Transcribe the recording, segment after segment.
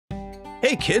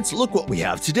Hey kids, look what we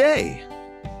have today.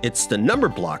 It's the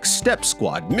Numberblocks Step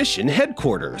Squad mission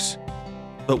headquarters.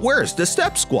 But where's the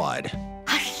Step Squad?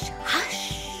 Hush,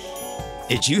 hush.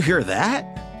 Did you hear that?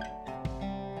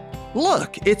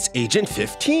 Look, it's Agent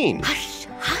 15. Hush,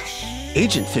 hush.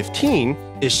 Agent 15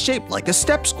 is shaped like a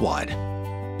Step Squad.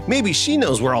 Maybe she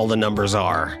knows where all the numbers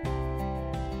are.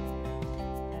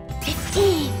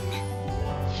 15.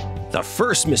 The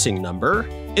first missing number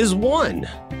is 1.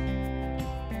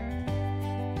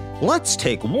 Let's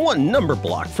take one number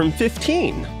block from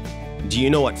 15. Do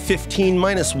you know what 15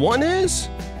 minus 1 is?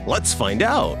 Let's find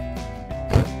out.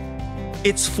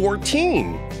 It's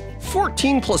 14.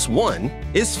 14 plus 1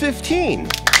 is 15.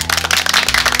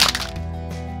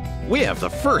 We have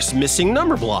the first missing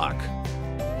number block.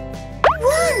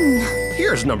 1.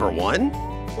 Here's number 1.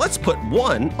 Let's put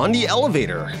 1 on the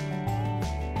elevator.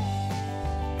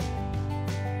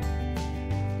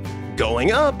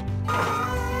 Going up.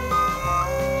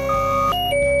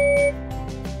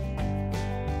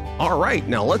 All right,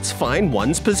 now let's find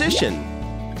 1's position.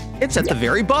 It's at the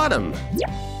very bottom.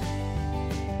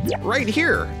 Right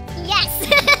here. Yes.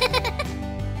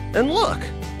 And look,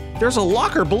 there's a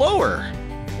locker below her.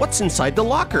 What's inside the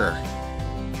locker?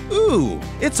 Ooh,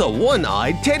 it's a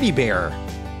one-eyed teddy bear.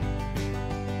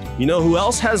 You know who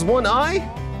else has one eye?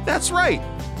 That's right,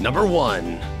 number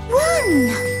 1.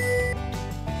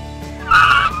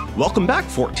 1. Welcome back,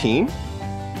 14.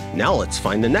 Now let's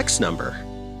find the next number.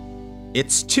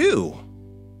 It's 2.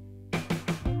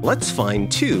 Let's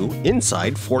find 2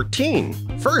 inside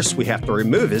 14. First, we have to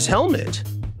remove his helmet.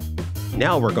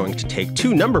 Now we're going to take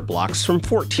 2 number blocks from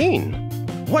 14.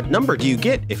 What number do you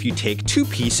get if you take 2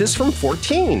 pieces from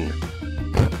 14?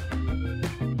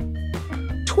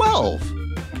 12.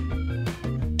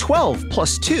 12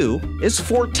 plus 2 is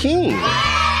 14.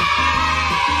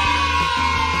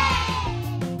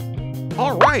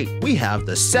 All right, we have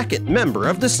the second member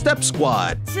of the Step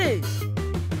Squad. 2.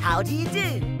 How do you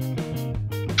do?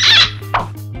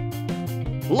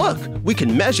 Look, we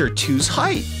can measure 2's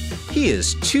height. He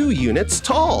is 2 units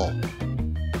tall.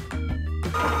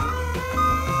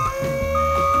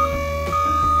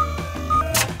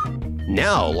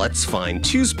 Now let's find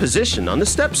 2's position on the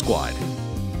Step Squad.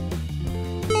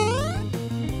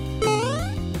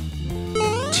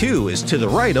 2 is to the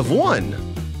right of 1.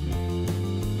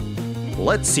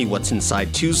 Let's see what's inside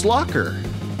 2's locker.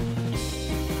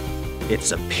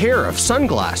 It's a pair of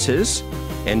sunglasses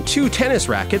and 2 tennis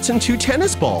rackets and 2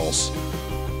 tennis balls.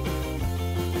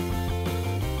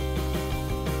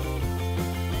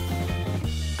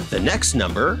 The next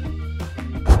number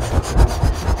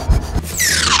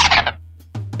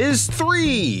is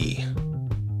 3.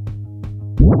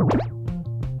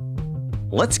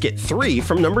 Let's get 3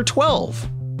 from number 12.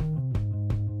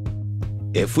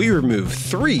 If we remove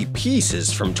 3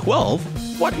 pieces from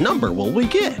 12, what number will we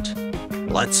get?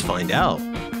 Let's find out.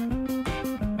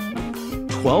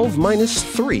 12 minus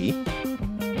 3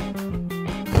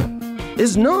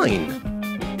 is 9.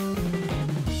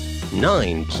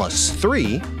 9 plus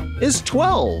 3 is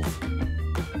 12.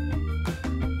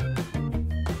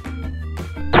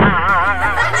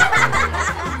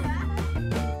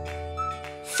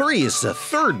 Three is the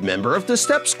third member of the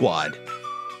Step Squad.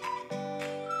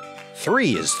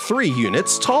 3 is 3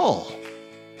 units tall.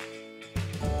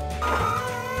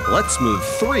 Let's move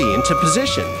 3 into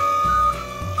position.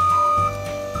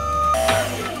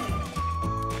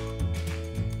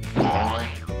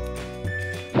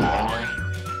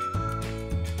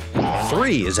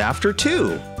 3 is after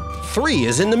 2. 3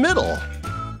 is in the middle.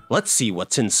 Let's see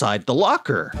what's inside the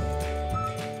locker.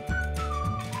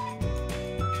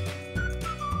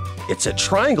 It's a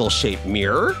triangle-shaped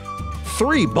mirror,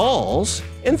 3 balls,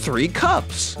 and 3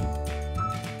 cups.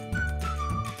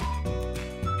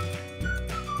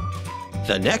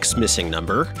 The next missing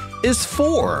number is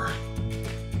 4.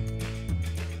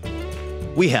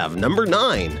 We have number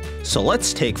 9, so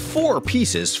let's take 4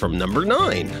 pieces from number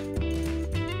 9.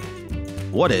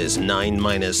 What is 9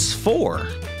 minus 4?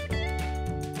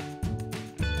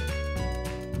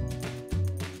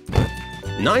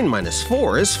 9 minus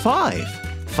 4 is 5.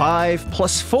 5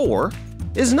 plus 4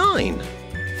 is 9.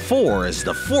 4 is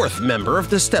the 4th member of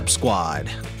the Step Squad.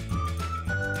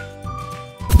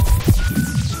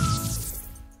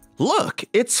 Look,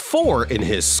 it's 4 in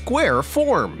his square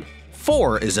form.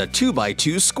 4 is a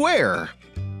 2x2 square.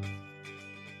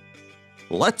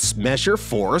 Let's measure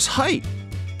 4's height.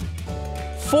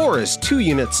 4 is 2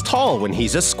 units tall when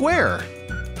he's a square.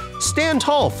 Stand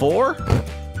tall, 4.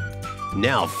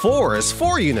 Now 4 is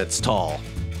 4 units tall.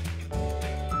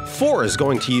 4 is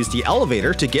going to use the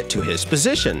elevator to get to his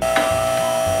position.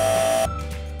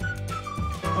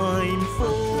 I'm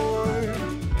 4.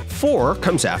 4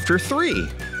 comes after 3.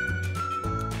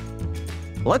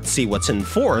 Let's see what's in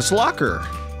 4's locker.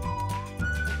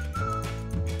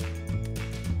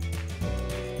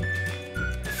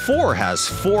 4 has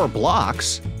 4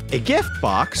 blocks, a gift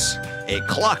box, a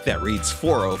clock that reads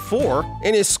 4:04,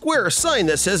 and a square sign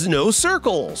that says no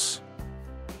circles.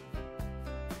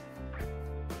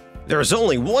 There's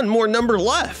only one more number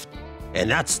left, and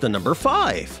that's the number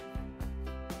 5.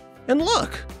 And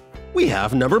look, we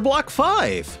have number block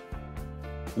 5.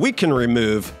 We can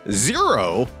remove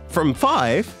 0 from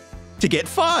 5 to get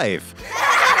 5.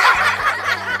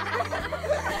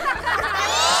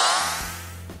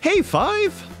 Hey,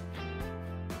 5!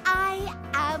 I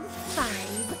am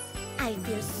 5. I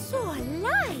feel so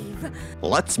alive.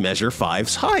 Let's measure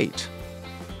 5's height.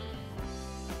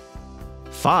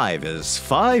 5 is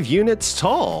 5 units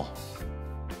tall.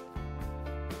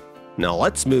 Now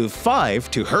let's move 5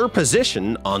 to her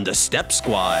position on the step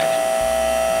squad.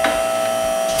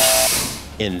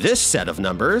 In this set of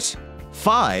numbers,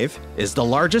 5 is the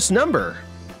largest number.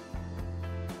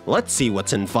 Let's see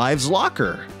what's in 5's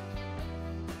locker.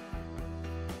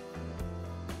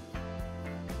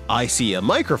 I see a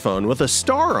microphone with a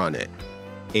star on it,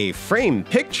 a framed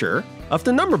picture of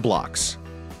the number blocks,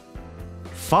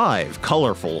 5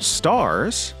 colorful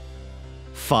stars,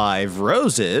 5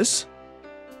 roses,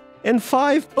 and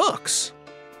 5 books.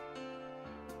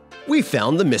 We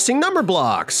found the missing number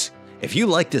blocks. If you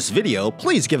like this video,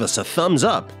 please give us a thumbs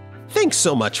up. Thanks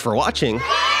so much for watching.